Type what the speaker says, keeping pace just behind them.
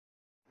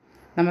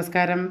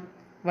നമസ്കാരം,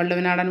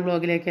 വള്ളുവനാടൻ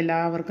വ്ളോഗിലേക്ക്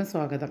എല്ലാവർക്കും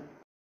സ്വാഗതം.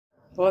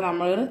 അപ്പോൾ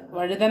നമ്മൾ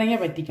വഴുതനങ്ങ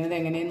പറ്റിക്കുന്നത്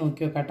എങ്ങനെയെന്ന്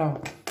നോക്കി നോക്കാം കേട്ടോ.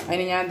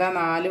 അതിന് ഞാൻ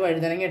 4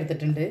 വഴുതനങ്ങ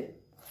എടുത്തിട്ടുണ്ട്.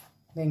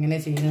 ഇതെങ്ങനെ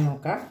ചെയ്യുന്നത്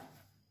നോക്കാം.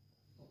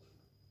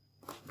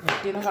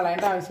 പറ്റിയൊന്നും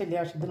കളയേണ്ട ആവശ്യമില്ല,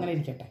 പക്ഷെ ഇതിങ്ങനെ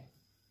ഇരിക്കട്ടെ.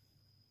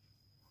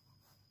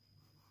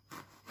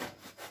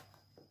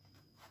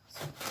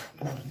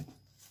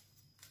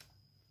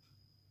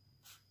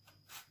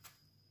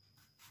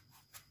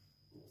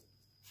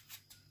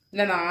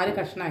 ഇതിനെ 4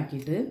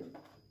 കഷ്ണമാക്കിയിട്ട്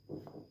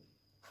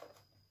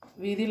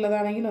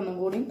വീതിയുള്ളതാണെങ്കിൽ ഒന്നും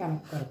കൂടി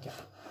കുറയ്ക്കാം.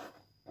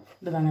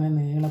 ഇതങ്ങനെ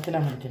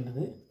നീളത്തിലാണ്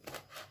മുറിക്കേണ്ടത്.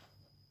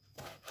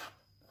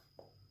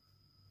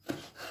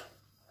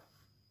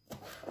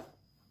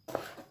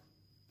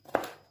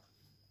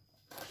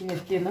 ഈ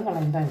നെറ്റിയൊന്നും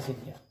കളയേണ്ട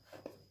ആവശ്യമില്ല.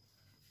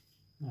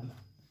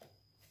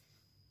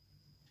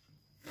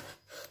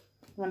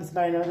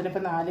 മനസ്സിലായല്ലോ.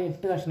 അതിനിപ്പോൾ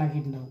 8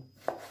 കഷ്ണമാക്കിയിട്ടുണ്ടാവും.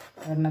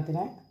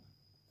 ഒരെണ്ണത്തിന്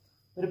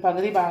ഒരു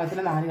പകുതി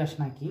ഭാഗത്തിന് 4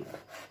 കഷ്ണമാക്കി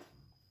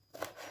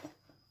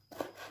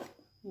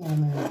ഇങ്ങനെ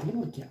നീളത്തിൽ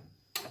മുറിക്കാം.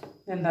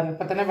 എന്താ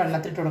ഇപ്പം തന്നെ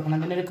വെള്ളത്തിലിട്ട് കൊടുക്കണം.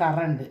 ഇതിനൊരു കറ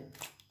ഉണ്ട്,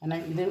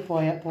 കാരണം ഇത്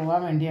പോകാൻ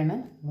വേണ്ടിയാണ്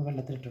നമ്മൾ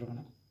വെള്ളത്തിലിട്ട്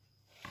കൊടുക്കണം.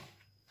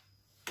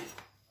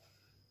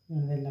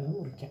 ഇതെല്ലാം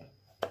മുറിക്കാം.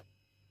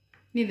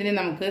 ഇനി ഇതിന്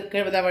നമുക്ക്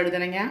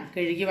വഴുതനങ്ങ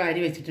കഴുകി വാരി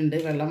വെച്ചിട്ടുണ്ട്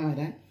വെള്ളം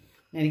വരാൻ.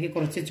 എനിക്ക്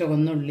കുറച്ച്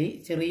ചുവന്നുള്ളി,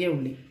 ചെറിയ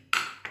ഉള്ളി,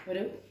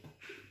 ഒരു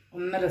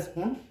 1.5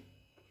 സ്പൂൺ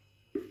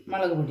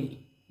മുളക് പൊടി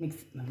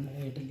മിക്സ്, നമ്മൾ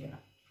കേട്ടില്ല,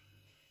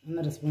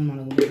 1.5 സ്പൂൺ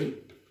മുളക് പൊടി,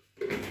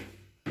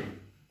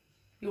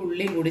 ഈ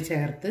ഉള്ളിയും കൂടി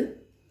ചേർത്ത്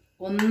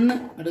ഒന്ന്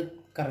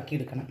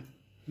കറക്കിയെടുക്കണം.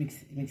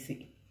 മിക്സി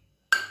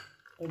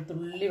ഒരു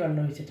തുള്ളി വെള്ളം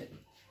ഒഴിച്ചിട്ട്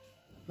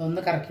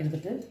ഒന്ന്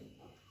കറക്കിയെടുത്തിട്ട്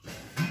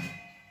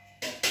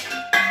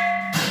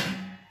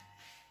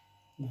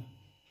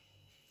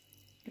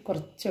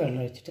കുറച്ച് വെള്ളം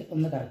ഒഴിച്ചിട്ട്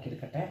ഒന്ന്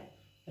കറക്കിയെടുക്കട്ടെ.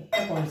 ഒറ്റ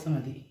കോഴ്സ്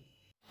മതി.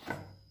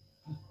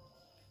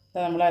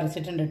 നമ്മൾ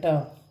അരച്ചിട്ടുണ്ട് കേട്ടോ.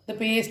 ഇത്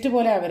പേസ്റ്റ്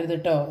പോലെ ആവരുത്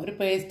കേട്ടോ, ഒരു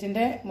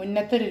പേസ്റ്റിൻ്റെ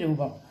മുന്നത്തെ ഒരു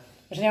രൂപം.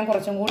 പക്ഷെ ഞാൻ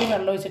കുറച്ചും കൂടി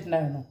വെള്ളം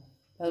ഒഴിച്ചിട്ടുണ്ടായിരുന്നു,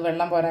 അത്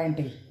വെള്ളം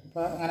പോരായിട്ടേ.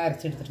 അപ്പോൾ അങ്ങനെ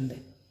അരച്ചെടുത്തിട്ടുണ്ട്.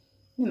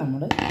 ഇനി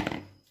നമ്മൾ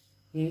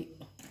ഈ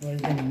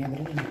വഴുതനങ്ങ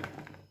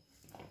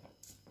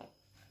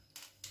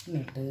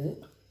എന്നിട്ട്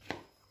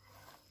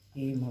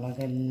ഈ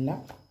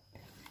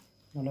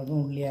മുളകും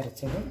ഉള്ളി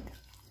അരച്ചതും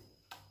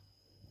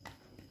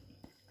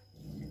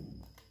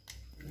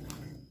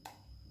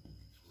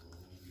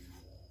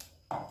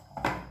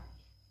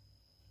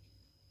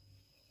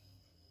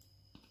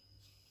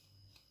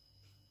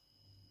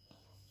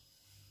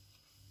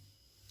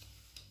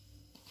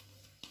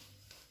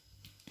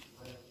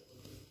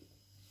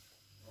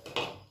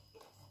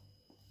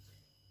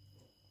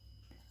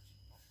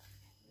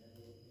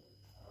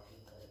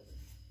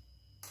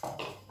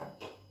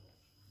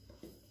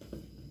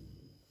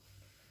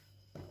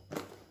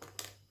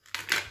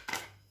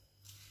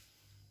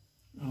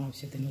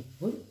ആവശ്യത്തിന്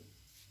ഉപ്പ്,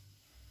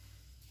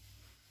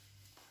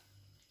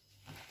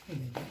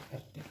 ഇതിൻ്റെ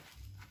കറക്റ്റ്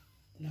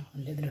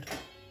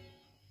ഇതിലെടുക്കും.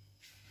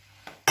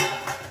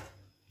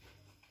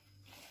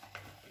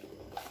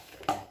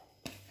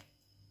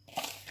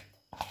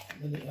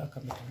 ഇതിൽ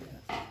ആക്കാൻ പറ്റില്ല.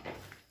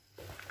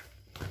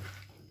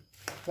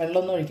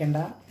 വെള്ളമൊന്നും ഒഴിക്കണ്ട,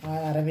 ആ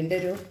അരവിൻ്റെ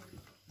ഒരു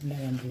ഇല്ല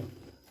വേണ്ടു.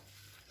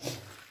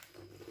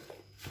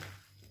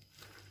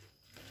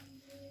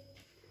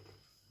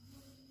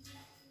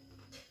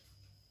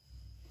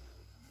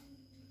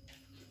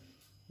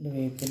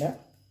 വേപ്പില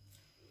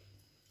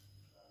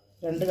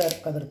 2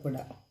 കതിർപ്പിട,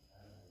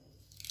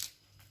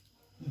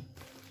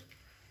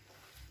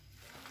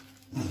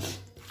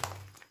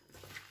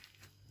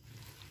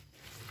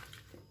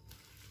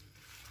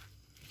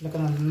 ഇതൊക്കെ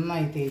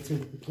നന്നായി തേച്ച്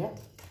പിടിപ്പിക്കുക.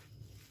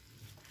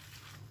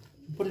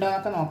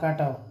 ഉപ്പുണ്ടാകാത്ത നോക്കാം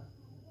കേട്ടോ.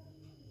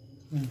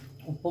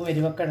 ഉപ്പും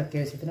എരിവൊക്കെ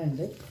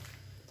അത്യാവശ്യത്തിനുണ്ട്.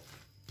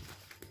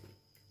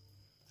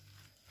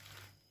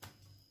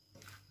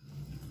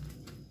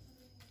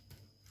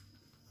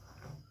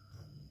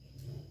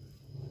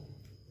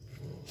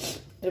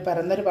 ഒരു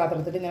പരന്നൊരു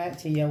പാത്രത്തിൽ ഇങ്ങനെ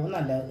ചെയ്യാവും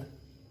നല്ലത്.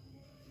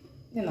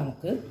 ഇനി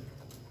നമുക്ക്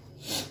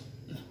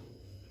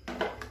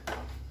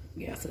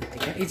ഗ്യാസ്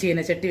കത്തിക്കാം. ഈ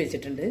ചീനച്ചട്ടി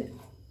വെച്ചിട്ടുണ്ട്.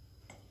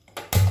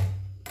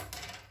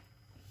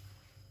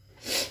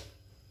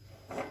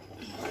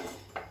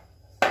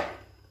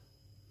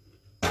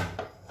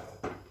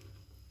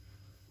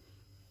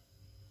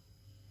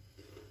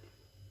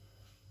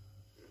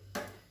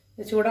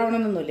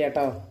 ചൂടാവണമെന്നൊന്നുമില്ല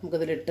കേട്ടോ,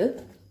 നമുക്കിതിലിട്ട്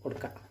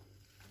കൊടുക്കാം.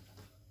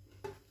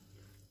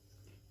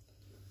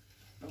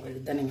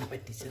 വഴുതനങ്ങ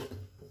പറ്റിച്ചത്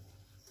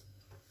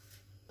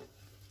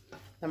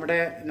നമ്മുടെ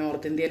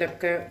നോർത്ത്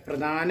ഇന്ത്യയിലൊക്കെ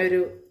പ്രധാന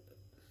ഒരു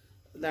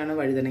ഇതാണ്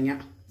വഴുതനങ്ങ.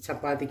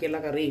 ചപ്പാത്തിക്കുള്ള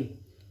കറിയും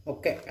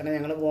ഒക്കെ. കാരണം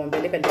ഞങ്ങൾ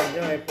ബോംബെയിൽ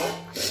കല്യാണത്തിന് പോയപ്പോൾ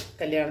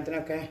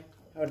കല്യാണത്തിനൊക്കെ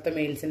അവിടുത്തെ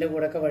മീൽസിൻ്റെ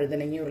കൂടെയൊക്കെ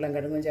വഴുതനങ്ങയും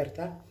ഉരുളൻകിഴങ്ങും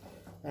ചേർത്ത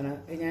ആണ്.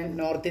 ഞാൻ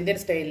നോർത്ത് ഇന്ത്യൻ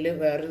സ്റ്റൈലിൽ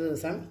വേറൊരു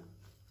ദിവസം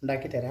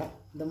ഉണ്ടാക്കി തരാം.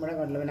 ഇത് നമ്മുടെ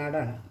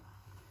വള്ളുവനാടാണ്,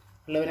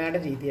 വള്ളുവനാട്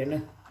രീതിയാണ്.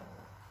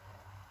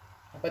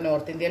 അപ്പോൾ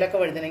നോർത്ത് ഇന്ത്യയിലൊക്കെ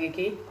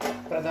വഴുതനങ്ങയ്ക്ക്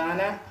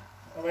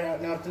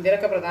നോർത്ത്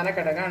ഇന്ത്യയിലൊക്കെ പ്രധാന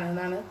ഘടകമാണ്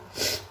എന്നാണ്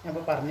ഞാൻ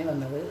ഇപ്പോൾ പറഞ്ഞു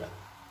വന്നത്.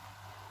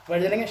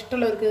 വഴുതനങ്ങ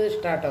ഇഷ്ടമുള്ളവർക്ക്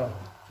ഇഷ്ടമാട്ടോ.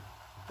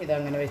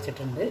 ഇതങ്ങനെ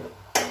വെച്ചിട്ടുണ്ട്.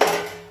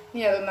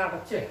 ഇനി അതൊന്ന്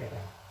അടച്ചു വെക്കട്ടെ.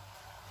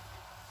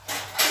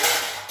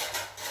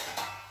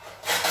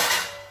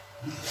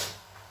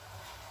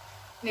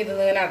 ഇനി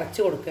ഇതൊന്ന് ഇങ്ങനെ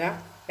അടച്ചു കൊടുക്കുക.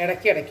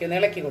 ഇടയ്ക്ക് ഒന്ന്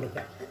ഇളക്കി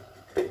കൊടുക്കുക.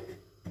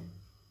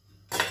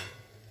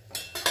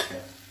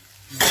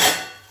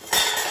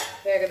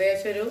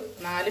 ഏകദേശം ഒരു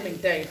 4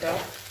 മിനിറ്റ് ആയിട്ടോ.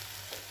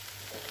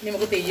 ഇനി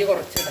നമുക്ക് തീ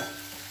കുറച്ചിടാം.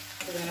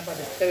 ഇതിങ്ങനെ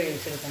പതുക്കെ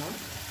വേവിച്ചെടുക്കണം.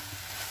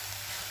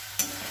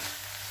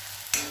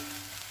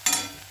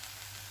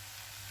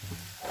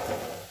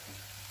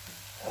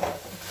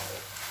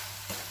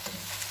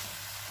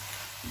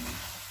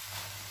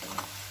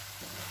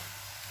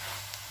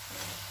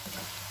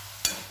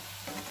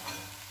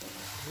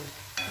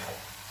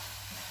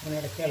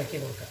 ഇങ്ങനെ ഇളക്കി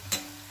കൊടുക്കുക.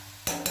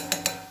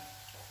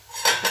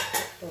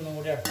 ഒന്നും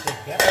കൂടി അടച്ചു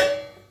വയ്ക്കുക.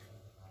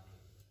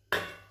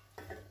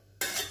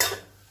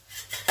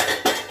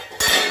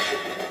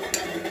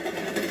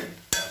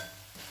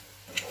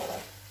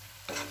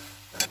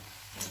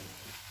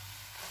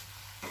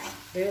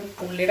 ഇത്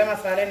ഉള്ളിയുടെ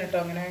മസാലയാണ് കേട്ടോ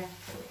അങ്ങനെ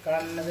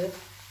കാണുന്നത്.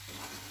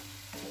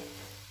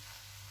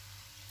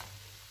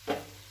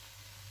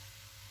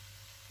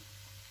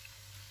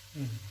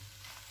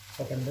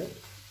 ഒക്കെ ഉണ്ട്.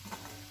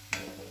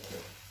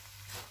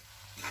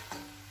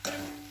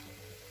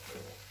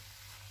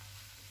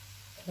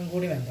 ഒന്നും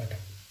കൂടി വെന്തോട്ടെ.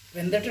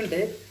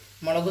 വെന്തിട്ടുണ്ട്.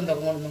 മുളകും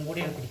തൊക്കെ ഒന്നും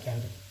കൂടി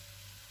പിടിക്കാണ്ട്.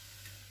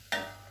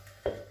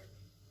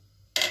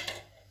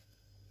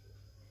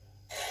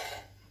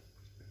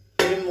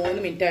 ഒരു 3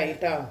 മിനിറ്റ്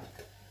ആയിട്ടോ.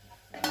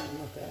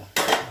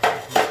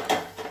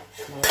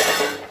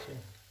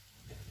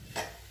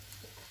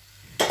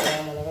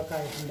 മുളകൊക്കെ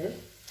ആയിട്ടുണ്ട്.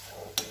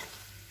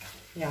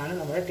 ഞാൻ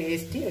നമ്മുടെ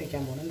ടേസ്റ്റ്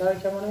കഴിക്കാൻ പോകണം. എന്താ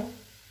കഴിക്കാൻ പോണത്?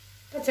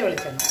 പച്ച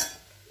വെളിച്ചെണ്ണ.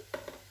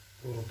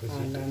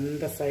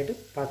 അന്തസ്സായിട്ട്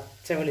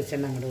പച്ച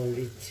വെളിച്ചെണ്ണ അങ്ങോട്ട്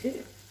ഒഴിച്ച്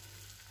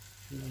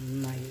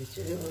നന്നായി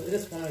ഒഴിച്ച് 1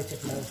 സ്പൂൺ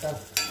ഒഴിച്ചിട്ടുണ്ടാവും കേട്ടോ.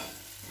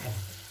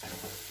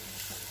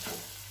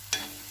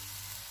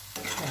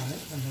 ആണ്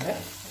നമ്മുടെ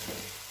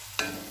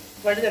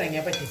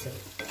വഴുതനങ്ങ പറ്റിച്ചത്.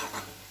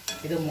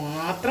 ഇത്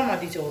മാത്രം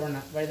മതി ചോറുണ്ണ.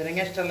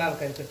 വഴുതനങ്ങ ഇഷ്ടമുള്ള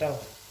ആൾക്കാർക്ക് കേട്ടോ.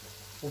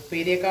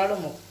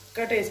 ഉപ്പേരിയേക്കാളും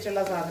ഒക്കെ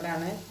ടേസ്റ്റുള്ള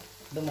സാധനമാണ്.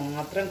 ഇത്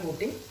മാത്രം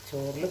കൂട്ടി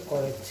ചോറിൽ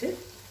കുഴച്ച്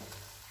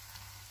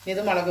ഇത്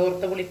മുളക്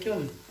വറുത്ത പുളിക്കും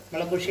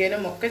മുളക്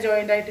കുഷിയനും ഒക്കെ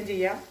ജോയിൻ്റായിട്ട്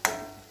ചെയ്യാം.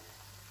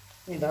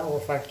 ഇതാ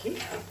ഓഫാക്കി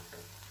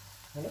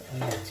നമ്മൾ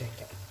ഒന്ന് അടച്ച്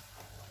വയ്ക്കാം.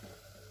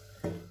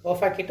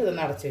 ഓഫാക്കിയിട്ട്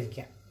ഇതൊന്ന് അടച്ച്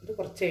വയ്ക്കാം. ഇത്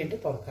കുറച്ച് കഴിഞ്ഞിട്ട്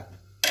തുറക്കാം.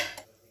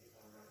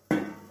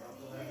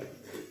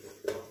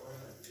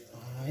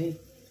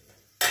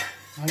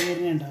 ആവി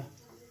വരുന്നുണ്ടോ?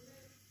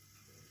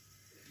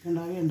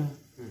 ആവിയുണ്ടോ?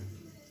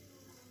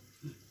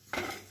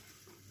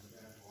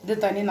 ഇത്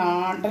തനി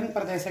നാടൻ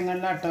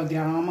പ്രദേശങ്ങളിലാട്ടോ,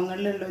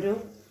 ഗ്രാമങ്ങളിലുള്ളൊരു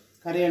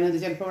കറിയാണ്. ഇത്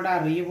ചിലപ്പോൾ ഇവിടെ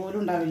അറിയ പോലും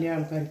ഉണ്ടാവില്ല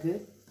ആൾക്കാർക്ക്.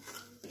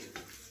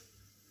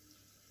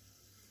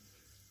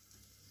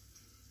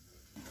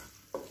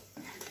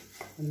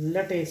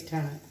 നല്ല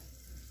ടേസ്റ്റാണ്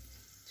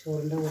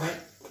ചോറിൻ്റെ കൂടെ.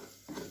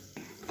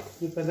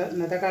 ഇപ്പോൾ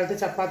ഇന്നത്തെ കാലത്ത്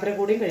ചപ്പാത്തിയുടെ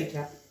കൂടിയും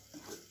കഴിക്കാം.